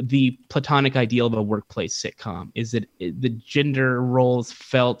the platonic ideal of a workplace sitcom: is that the gender roles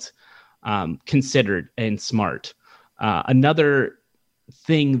felt considered and smart. Another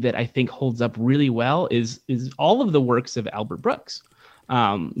thing that I think holds up really well is all of the works of Albert Brooks.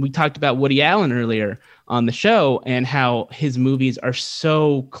 We talked about Woody Allen earlier on the show and how his movies are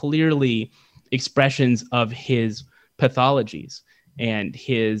so clearly expressions of his pathologies, and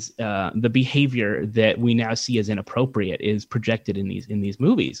his the behavior that we now see as inappropriate is projected in these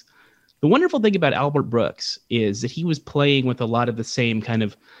movies. The wonderful thing about Albert Brooks is that he was playing with a lot of the same kind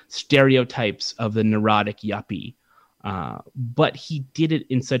of stereotypes of the neurotic yuppie, but he did it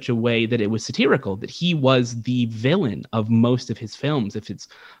in such a way that it was satirical, that he was the villain of most of his films. If it's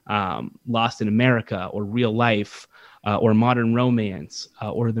Lost in America or Real Life or Modern Romance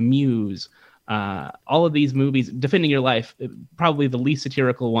or The Muse, all of these movies, Defending Your Life, probably the least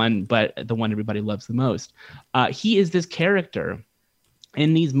satirical one, but the one everybody loves the most. He is this character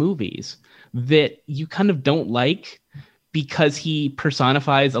in these movies that you kind of don't like because he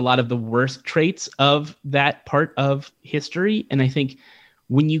personifies a lot of the worst traits of that part of history. And I think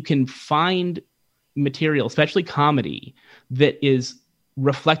when you can find material, especially comedy, that is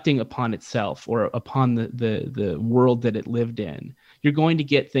reflecting upon itself or upon the world that it lived in, you're going to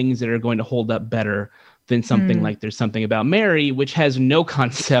get things that are going to hold up better than something like There's Something About Mary, which has no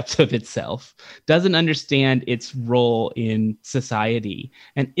concept of itself, doesn't understand its role in society,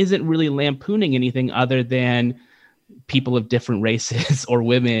 and isn't really lampooning anything other than people of different races or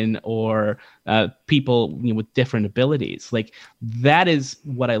women or people with different abilities. Like, that is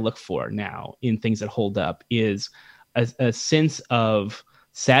what I look for now in things that hold up, is a sense of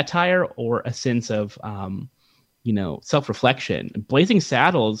satire or a sense of self-reflection. Blazing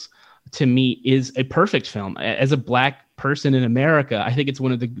Saddles, to me, is a perfect film. As a Black person in America, I think it's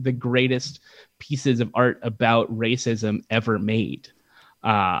one of the greatest pieces of art about racism ever made.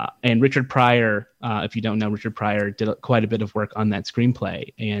 And Richard Pryor, if you don't know, Richard Pryor did quite a bit of work on that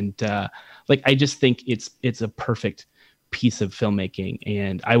screenplay. And I just think it's a perfect piece of filmmaking.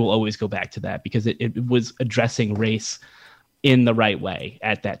 And I will always go back to that because it was addressing race in the right way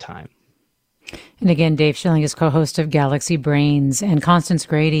at that time. And again, Dave Schilling is co-host of Galaxy Brains, and Constance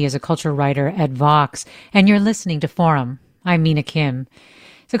Grady is a culture writer at Vox. And you're listening to Forum. I'm Mina Kim.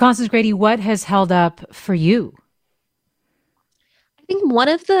 So, Constance Grady, what has held up for you? I think one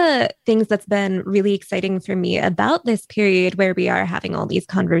of the things that's been really exciting for me about this period where we are having all these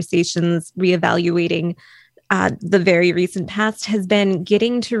conversations, reevaluating the very recent past, has been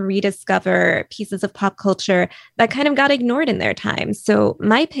getting to rediscover pieces of pop culture that kind of got ignored in their time. So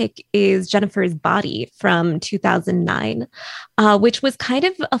my pick is Jennifer's Body from 2009, which was kind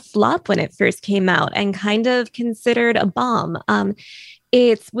of a flop when it first came out and kind of considered a bomb.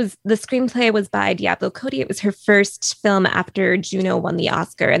 The screenplay was by Diablo Cody. It was her first film after Juno won the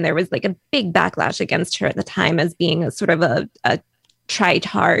Oscar, and there was like a big backlash against her at the time as being a sort of a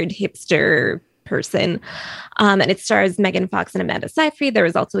tried-hard hipster person. And it stars Megan Fox and Amanda Seyfried. There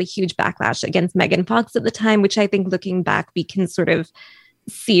was also a huge backlash against Megan Fox at the time, which I think looking back, we can sort of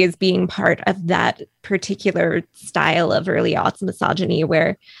see as being part of that particular style of early aughts misogyny,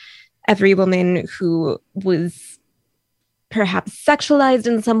 where every woman who was perhaps sexualized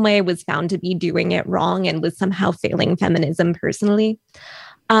in some way was found to be doing it wrong and was somehow failing feminism personally.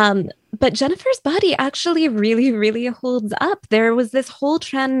 But Jennifer's Body actually really, really holds up. There was this whole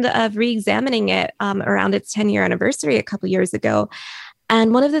trend of re-examining it around its 10-year anniversary a couple years ago.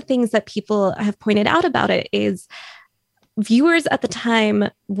 And one of the things that people have pointed out about it is viewers at the time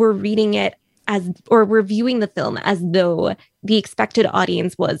were reading it were viewing the film as though the expected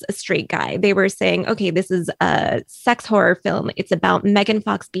audience was a straight guy. They were saying, okay, this is a sex horror film. It's about Megan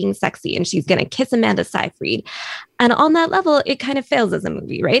Fox being sexy and she's going to kiss Amanda Seyfried. And on that level, it kind of fails as a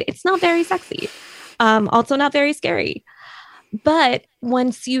movie, right? It's not very sexy. Also not very scary. But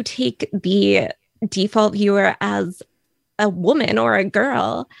once you take the default viewer as a woman or a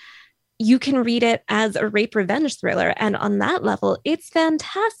girl, you can read it as a rape revenge thriller. And on that level, it's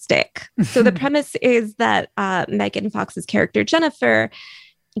fantastic. So the premise is that Megan Fox's character, Jennifer,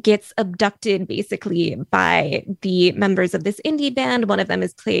 gets abducted basically by the members of this indie band. One of them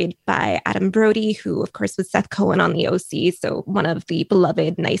is played by Adam Brody, who of course was Seth Cohen on The OC. So one of the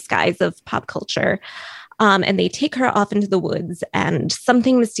beloved nice guys of pop culture. And they take her off into the woods and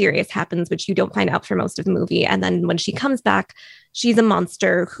something mysterious happens, which you don't find out for most of the movie. And then when she comes back, she's a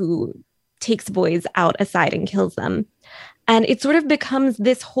monster who takes boys out aside and kills them. And it sort of becomes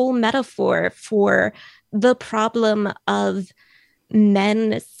this whole metaphor for the problem of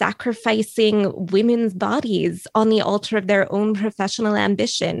men sacrificing women's bodies on the altar of their own professional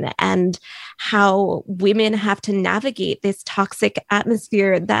ambition, and how women have to navigate this toxic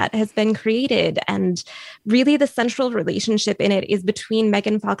atmosphere that has been created. And really the central relationship in it is between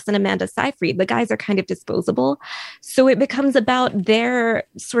Megan Fox and Amanda Seyfried. The guys are kind of disposable. So it becomes about their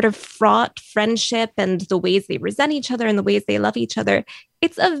sort of fraught friendship and the ways they resent each other and the ways they love each other.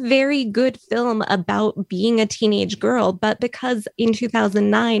 It's a very good film about being a teenage girl, but because in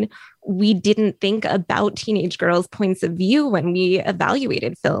 2009, we didn't think about teenage girls' points of view when we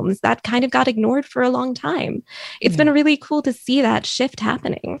evaluated films, that kind of got ignored for a long time. It's been really cool to see that shift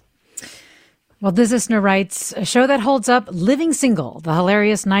happening. Well, this listener writes, a show that holds up, Living Single, the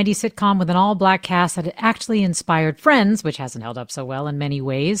hilarious 90s sitcom with an all-black cast that actually inspired Friends, which hasn't held up so well in many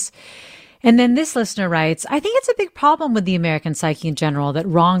ways. And then this listener writes, I think it's a big problem with the American psyche in general that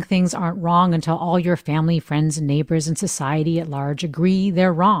wrong things aren't wrong until all your family, friends, and neighbors and society at large agree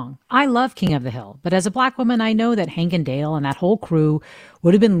they're wrong. I love King of the Hill, but as a black woman, I know that Hank and Dale and that whole crew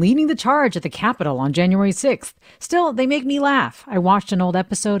would have been leading the charge at the Capitol on January 6th. Still, they make me laugh. I watched an old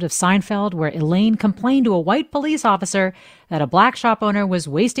episode of Seinfeld where Elaine complained to a white police officer that a black shop owner was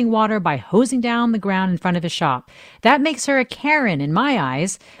wasting water by hosing down the ground in front of his shop. That makes her a Karen in my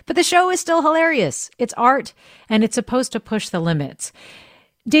eyes, but the show is still hilarious. It's art, and it's supposed to push the limits.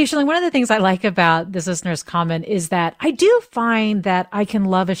 Dave Schilling, one of the things I like about this listener's comment is that I do find that I can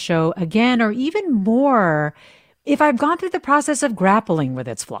love a show again or even more if I've gone through the process of grappling with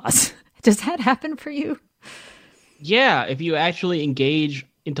its flaws. Does that happen for you? Yeah, if you actually engage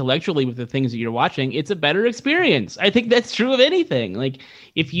intellectually with the things that you're watching, it's a better experience. I think that's true of anything. Like,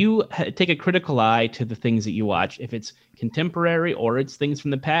 if you take a critical eye to the things that you watch, if it's contemporary or it's things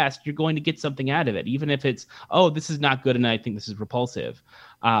from the past, you're going to get something out of it. Even if it's, oh, this is not good and I think this is repulsive.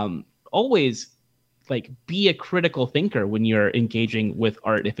 Always be a critical thinker when you're engaging with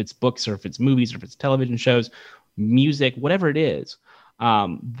art, if it's books or if it's movies or if it's television shows, music, whatever it is.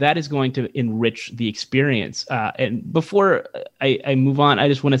 That is going to enrich the experience. And before I move on, I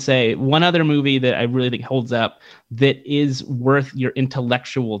just want to say one other movie that I really think holds up that is worth your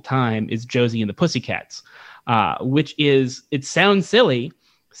intellectual time is Josie and the Pussycats, which is, it sounds silly,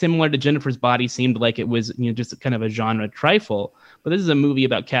 similar to Jennifer's Body, seemed like it was just kind of a genre trifle. But this is a movie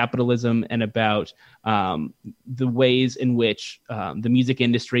about capitalism and about the ways in which the music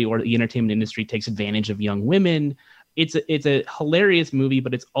industry or the entertainment industry takes advantage of young women. It's a hilarious movie,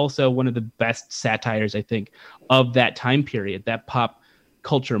 but it's also one of the best satires, I think, of that time period, that pop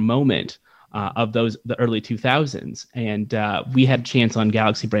culture moment of the early 2000s. And we had a chance on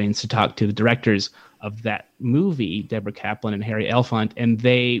Galaxy Brains to talk to the directors of that movie, Deborah Kaplan and Harry Elfont, and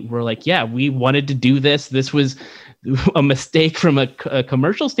they were like, yeah, we wanted to do this. This was a mistake from a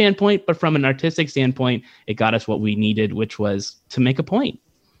commercial standpoint, but from an artistic standpoint, it got us what we needed, which was to make a point.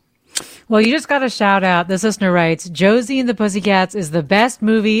 Well, you just got a shout out. This listener writes, Josie and the Pussycats is the best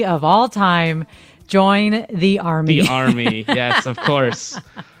movie of all time. Join the army. The army. Yes, of course.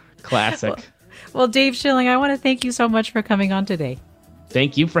 Classic. Well, Dave Schilling, I want to thank you so much for coming on today.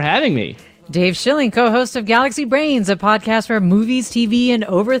 Thank you for having me. Dave Schilling, co-host of Galaxy Brains, a podcast where movies, TV, and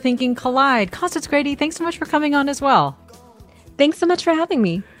overthinking collide. Constance Grady, thanks so much for coming on as well. Thanks so much for having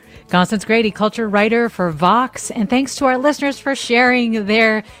me. Constance Grady, culture writer for Vox. And thanks to our listeners for sharing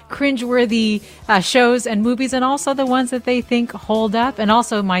their cringeworthy shows and movies, and also the ones that they think hold up. And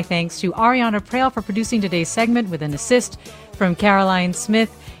also my thanks to Ariana Prale for producing today's segment with an assist from Caroline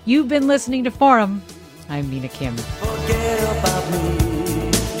Smith. You've been listening to Forum. I'm Mina Kim. Forget about me.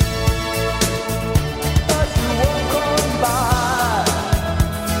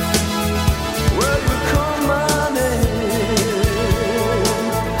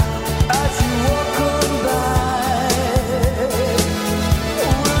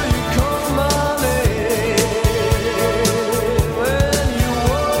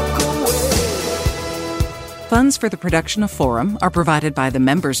 Funds for the production of Forum are provided by the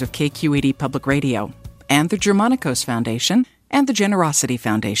members of KQED Public Radio and the Germanicos Foundation and the Generosity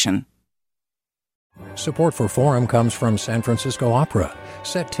Foundation. Support for Forum comes from San Francisco Opera.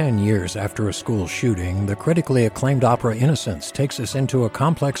 Set 10 years after a school shooting, the critically acclaimed opera Innocence takes us into a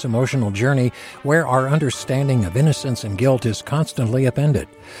complex emotional journey where our understanding of innocence and guilt is constantly upended.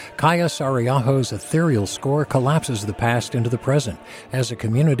 Kaya Sariaho's ethereal score collapses the past into the present as a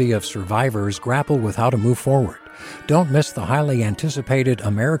community of survivors grapple with how to move forward. Don't miss the highly anticipated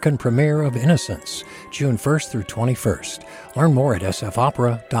American premiere of Innocence, June 1st through 21st. Learn more at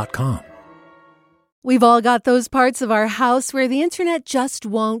sfopera.com. We've all got those parts of our house where the internet just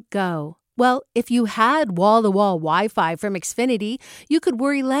won't go. Well, if you had wall-to-wall Wi-Fi from Xfinity, you could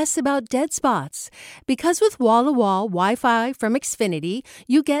worry less about dead spots. Because with wall-to-wall Wi-Fi from Xfinity,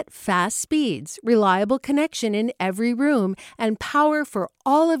 you get fast speeds, reliable connection in every room, and power for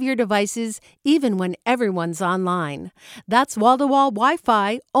all of your devices, even when everyone's online. That's wall-to-wall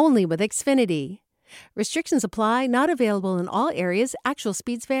Wi-Fi only with Xfinity. Restrictions apply, not available in all areas. Actual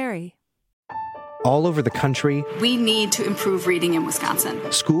speeds vary. All over the country, we need to improve reading in Wisconsin.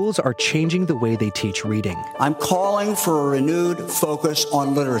 Schools are changing the way they teach reading. I'm calling for a renewed focus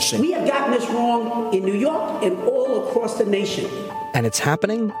on literacy. We have gotten this wrong in New York and all across the nation. And it's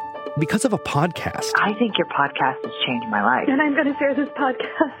happening because of a podcast. I think your podcast has changed my life. And I'm going to share this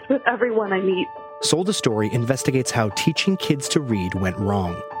podcast with everyone I meet. Sold a Story investigates how teaching kids to read went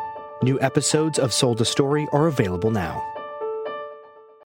wrong. New episodes of Sold a Story are available now.